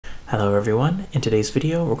Hello everyone, in today's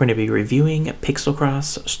video we're going to be reviewing Pixel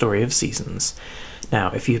Story of Seasons.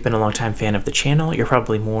 Now, if you've been a long-time fan of the channel, you're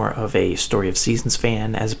probably more of a Story of Seasons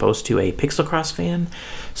fan as opposed to a Pixel fan,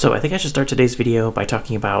 so I think I should start today's video by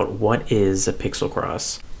talking about what is a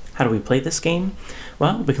Pixel. How do we play this game?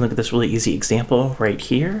 Well, we can look at this really easy example right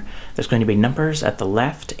here. There's going to be numbers at the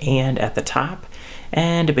left and at the top,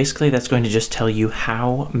 and basically that's going to just tell you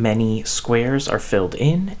how many squares are filled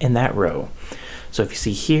in that row. So if you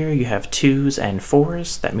see here, you have 2s and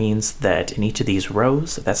 4s. That means that in each of these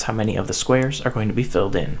rows, that's how many of the squares are going to be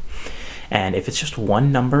filled in. And if it's just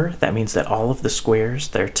one number, that means that all of the squares,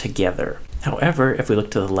 they're together. However, if we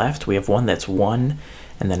look to the left, we have one that's 1,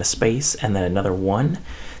 and then a space, and then another 1.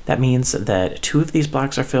 That means that 2 of these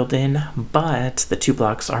blocks are filled in, but the 2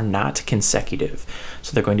 blocks are not consecutive.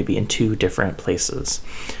 So they're going to be in 2 different places.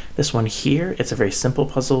 This one here, it's a very simple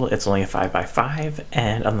puzzle. It's only a 5x5,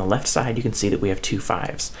 and on the left side you can see that we have 2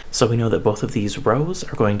 5s. So we know that both of these rows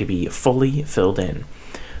are going to be fully filled in.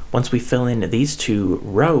 Once we fill in these 2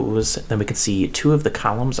 rows, then we can see 2 of the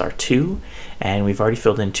columns are 2, and we've already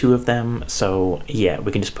filled in 2 of them, so yeah,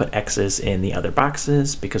 we can just put X's in the other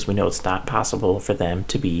boxes because we know it's not possible for them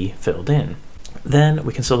to be filled in. Then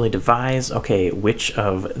we can slowly devise, okay, which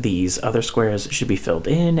of these other squares should be filled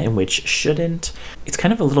in and which shouldn't. It's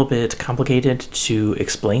kind of a little bit complicated to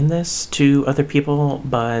explain this to other people,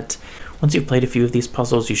 but once you've played a few of these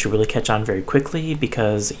puzzles, you should really catch on very quickly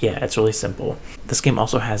because, yeah, it's really simple. This game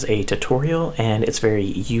also has a tutorial and it's very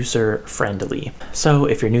user-friendly. So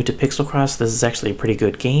if you're new to Pixel, this is actually a pretty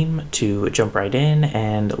good game to jump right in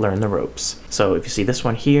and learn the ropes. So if you see this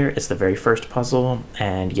one here, it's the very first puzzle,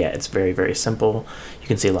 and yeah, it's very, very simple. You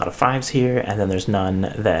can see a lot of 5s here, and then there's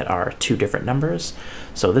none that are 2 different numbers.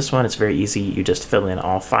 So this one, it's very easy. You just fill in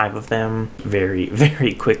all 5 of them very,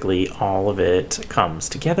 very quickly. All of it comes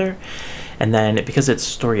together. And then because it's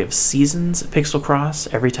Story of Seasons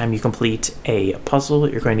Pixel, every time you complete a puzzle,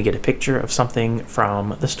 you're going to get a picture of something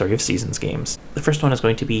from the Story of Seasons games. The first one is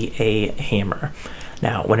going to be a hammer.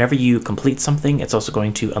 Now, whenever you complete something, it's also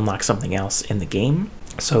going to unlock something else in the game.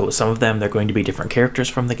 So some of them, they're going to be different characters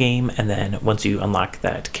from the game, and then once you unlock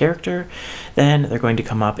that character, then they're going to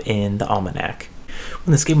come up in the almanac.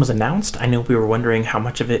 When this game was announced, I know we were wondering how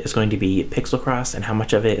much of it is going to be Pixel and how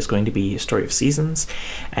much of it is going to be Story of Seasons,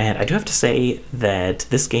 and I do have to say that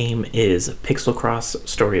this game is Pixel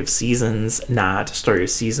Story of Seasons, not Story of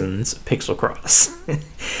Seasons Pixel.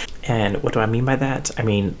 And what do I mean by that? I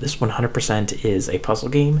mean, this 100% is a puzzle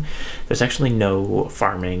game. There's actually no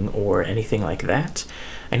farming or anything like that.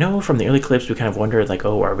 I know from the early clips we kind of wondered, like,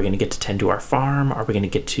 oh, are we going to get to tend to our farm? Are we going to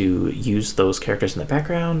get to use those characters in the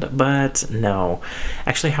background? But no.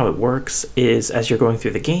 Actually, how it works is as you're going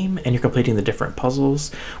through the game and you're completing the different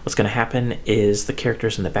puzzles, what's going to happen is the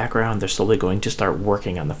characters in the background, they're slowly going to start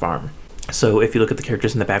working on the farm. So if you look at the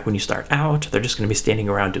characters in the back when you start out, they're just going to be standing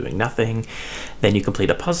around doing nothing. Then you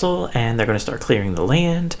complete a puzzle and they're going to start clearing the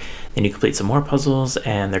land. Then you complete some more puzzles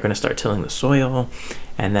and they're going to start tilling the soil.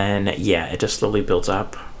 And then, yeah, it just slowly builds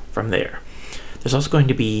up from there. There's also going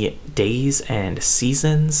to be days and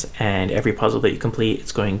seasons, and every puzzle that you complete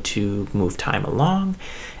is going to move time along.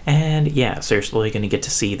 And yeah, so you're slowly going to get to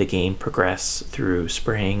see the game progress through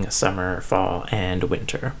spring, summer, fall, and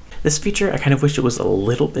winter. This feature, I kind of wish it was a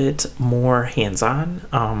little bit more hands-on.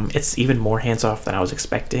 It's even more hands-off than I was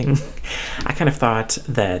expecting. I kind of thought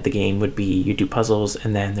that the game would be, you do puzzles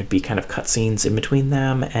and then there'd be kind of cutscenes in between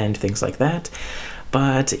them and things like that.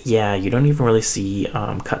 But yeah, you don't even really see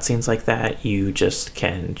cutscenes like that. You just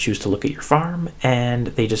can choose to look at your farm and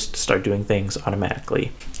they just start doing things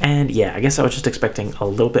automatically. And yeah, I guess I was just expecting a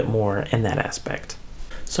little bit more in that aspect.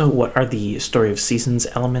 So what are the Story of Seasons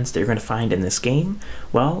elements that you're going to find in this game?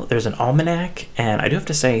 Well, there's an almanac, and I do have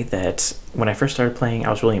to say that when I first started playing,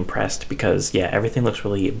 I was really impressed because, yeah, everything looks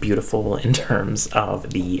really beautiful in terms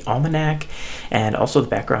of the almanac, and also the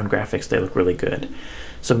background graphics, they look really good.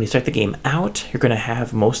 So when you start the game out, you're going to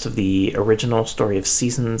have most of the original Story of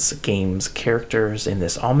Seasons games characters in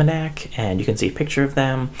this almanac, and you can see a picture of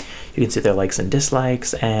them, you can see their likes and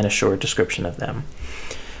dislikes, and a short description of them.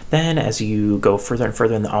 Then as you go further and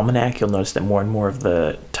further in the almanac, you'll notice that more and more of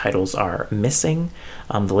the titles are missing.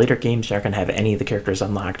 The later games, you're not going to have any of the characters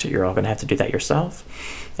unlocked. You're all going to have to do that yourself.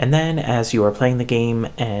 And then as you are playing the game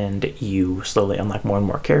and you slowly unlock more and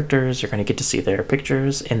more characters, you're going to get to see their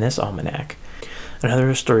pictures in this almanac.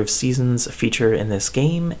 Another Story of Seasons feature in this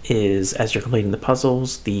game is as you're completing the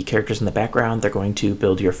puzzles, the characters in the background, they're going to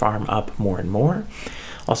build your farm up more and more.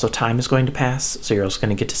 Also, time is going to pass, so you're also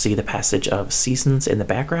going to get to see the passage of seasons in the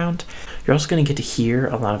background. You're also going to get to hear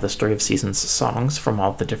a lot of the Story of Seasons songs from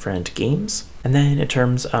all the different games. And then in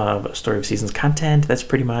terms of Story of Seasons content, that's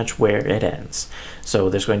pretty much where it ends. So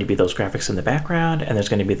there's going to be those graphics in the background, and there's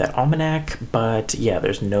going to be that almanac, but yeah,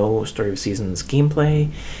 there's no Story of Seasons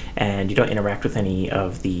gameplay, and you don't interact with any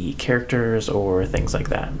of the characters or things like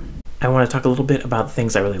that. I want to talk a little bit about the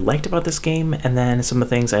things I really liked about this game, and then some of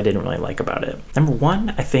the things I didn't really like about it. Number one,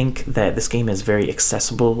 I think that this game is very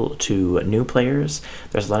accessible to new players.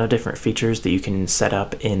 There's a lot of different features that you can set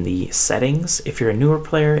up in the settings. If you're a newer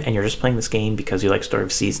player and you're just playing this game because you like Story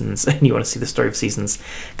of Seasons and you want to see the Story of Seasons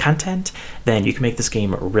content, then you can make this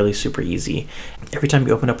game really super easy. Every time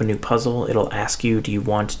you open up a new puzzle, it'll ask you, do you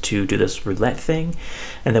want to do this roulette thing?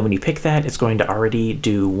 And then when you pick that, it's going to already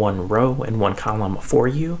do one row and one column for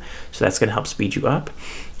you. So that's going to help speed you up.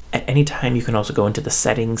 At any time, you can also go into the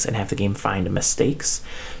settings and have the game find mistakes.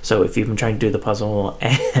 So if you've been trying to do the puzzle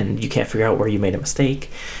and you can't figure out where you made a mistake,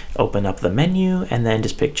 open up the menu and then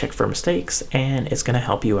just pick check for mistakes, and it's going to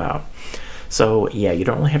help you out. So yeah, you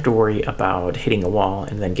don't really have to worry about hitting a wall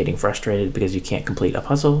and then getting frustrated because you can't complete a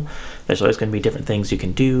puzzle. There's always going to be different things you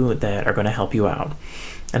can do that are going to help you out.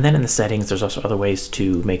 And then in the settings, there's also other ways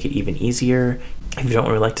to make it even easier. If you don't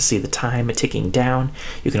really like to see the time ticking down,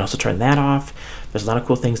 you can also turn that off. There's a lot of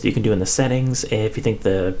cool things that you can do in the settings if you think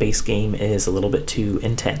the base game is a little bit too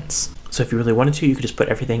intense. So if you really wanted to, you could just put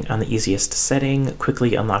everything on the easiest setting,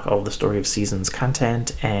 quickly unlock all the Story of Seasons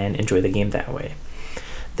content, and enjoy the game that way.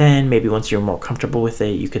 Then maybe once you're more comfortable with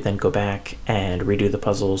it, you could then go back and redo the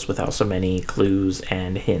puzzles without so many clues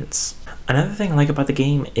and hints. Another thing I like about the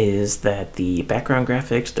game is that the background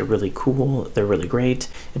graphics, they're really cool, they're really great.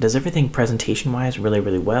 It does everything presentation-wise really,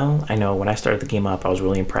 really well. I know when I started the game up, I was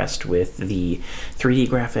really impressed with the 3D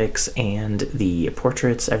graphics and the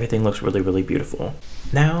portraits. Everything looks really, really beautiful.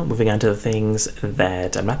 Now, moving on to the things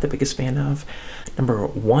that I'm not the biggest fan of. Number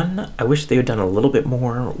one, I wish they had done a little bit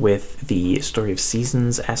more with the Story of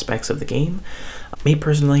Seasons aspects of the game. Me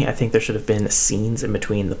personally, I think there should have been scenes in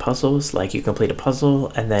between the puzzles, like you complete a puzzle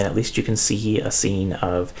and then at least you can see a scene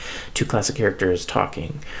of two classic characters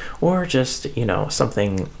talking, or just, you know,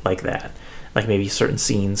 something like that. Like maybe certain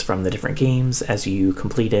scenes from the different games as you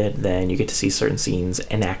complete it, then you get to see certain scenes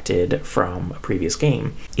enacted from a previous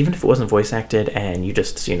game. Even if it wasn't voice acted and you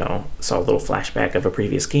just, you know, saw a little flashback of a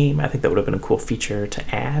previous game, I think that would have been a cool feature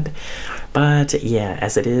to add. But yeah,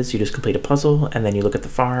 as it is, you just complete a puzzle and then you look at the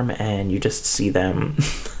farm and you just see them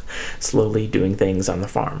slowly doing things on the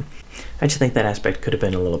farm. I just think that aspect could have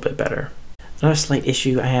been a little bit better. Another slight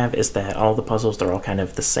issue I have is that all the puzzles, they're all kind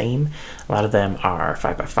of the same. A lot of them are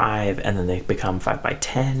 5x5 and then they become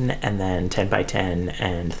 5x10 and then 10x10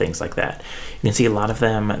 and things like that. You can see a lot of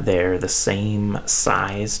them, they're the same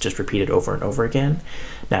size, just repeated over and over again.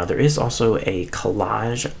 Now there is also a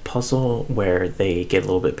collage puzzle where they get a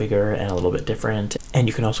little bit bigger and a little bit different, and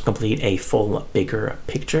you can also complete a full bigger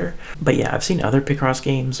picture. But yeah, I've seen other Picross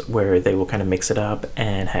games where they will kind of mix it up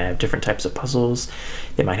and have different types of puzzles.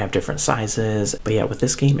 They might have different sizes, but yeah, with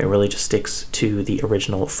this game it really just sticks to the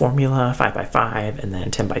original formula, 5x5 and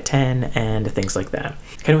then 10x10 and things like that.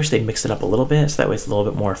 I kind of wish they'd mix it up a little bit so that way it's a little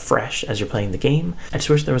bit more fresh as you're playing the game. I just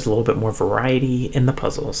wish there was a little bit more variety in the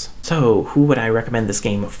puzzles. So who would I recommend this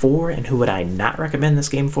game for and who would I not recommend this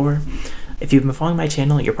game for? If you've been following my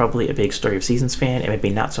channel, you're probably a big Story of Seasons fan and maybe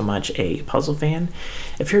not so much a puzzle fan.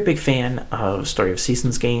 If you're a big fan of Story of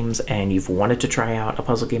Seasons games and you've wanted to try out a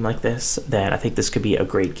puzzle game like this, then I think this could be a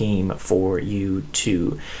great game for you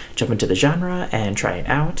to jump into the genre and try it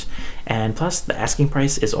out. And plus, the asking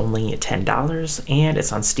price is only $10 and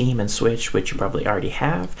it's on Steam and Switch, which you probably already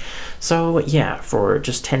have. So yeah, for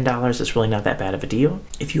just $10, it's really not that bad of a deal.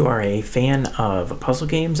 If you are a fan of puzzle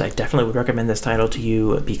games, I definitely would recommend this title to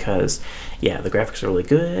you because yeah, the graphics are really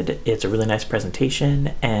good, it's a really nice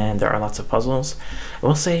presentation, and there are lots of puzzles. I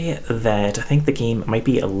will say that I think the game might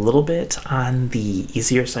be a little bit on the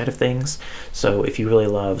easier side of things, so if you really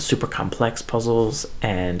love super complex puzzles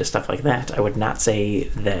and stuff like that, I would not say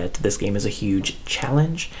that this game is a huge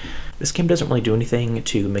challenge. This game doesn't really do anything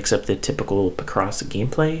to mix up the typical Picross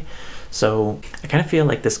gameplay, so I kind of feel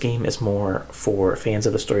like this game is more for fans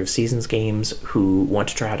of the Story of Seasons games who want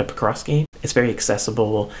to try out a Picross game. It's very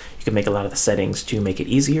accessible, you can make a lot of the settings to make it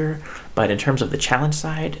easier, but in terms of the challenge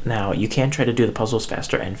side, now you can try to do the puzzles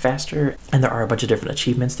faster and faster, and there are a bunch of different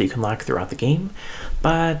achievements that you can unlock throughout the game.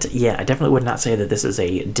 But yeah, I definitely would not say that this is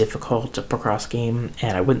a difficult Picross game,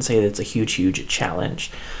 and I wouldn't say that it's a huge challenge.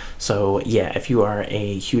 So yeah, if you are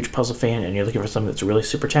a huge puzzle fan and you're looking for something that's really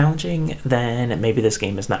super challenging, then maybe this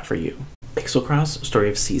game is not for you. Pixel Cross Story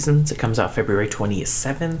of Seasons. It comes out February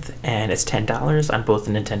 27th, and it's $10 on both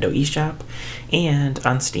the Nintendo eShop and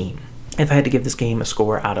on Steam. If I had to give this game a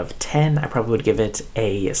score out of 10, I probably would give it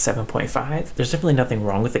a 7.5. There's definitely nothing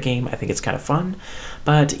wrong with the game. I think it's kind of fun.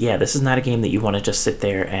 But yeah, this is not a game that you want to just sit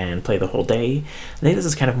there and play the whole day. I think this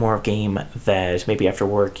is kind of more of a game that maybe after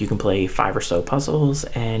work you can play 5 or so puzzles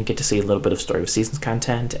and get to see a little bit of Story of Seasons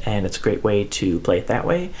content, and it's a great way to play it that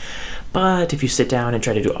way. But if you sit down and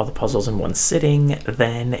try to do all the puzzles in one sitting,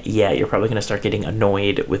 then yeah, you're probably going to start getting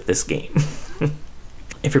annoyed with this game.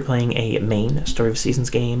 If you're playing a main Story of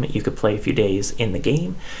Seasons game, you could play a few days in the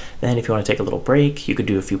game. Then if you want to take a little break, you could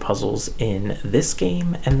do a few puzzles in this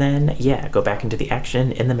game, and then, yeah, go back into the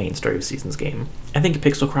action in the main Story of Seasons game. I think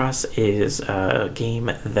Pixel Cross is a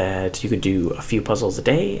game that you could do a few puzzles a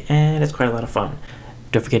day, and it's quite a lot of fun.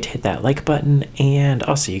 Don't forget to hit that like button, and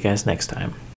I'll see you guys next time.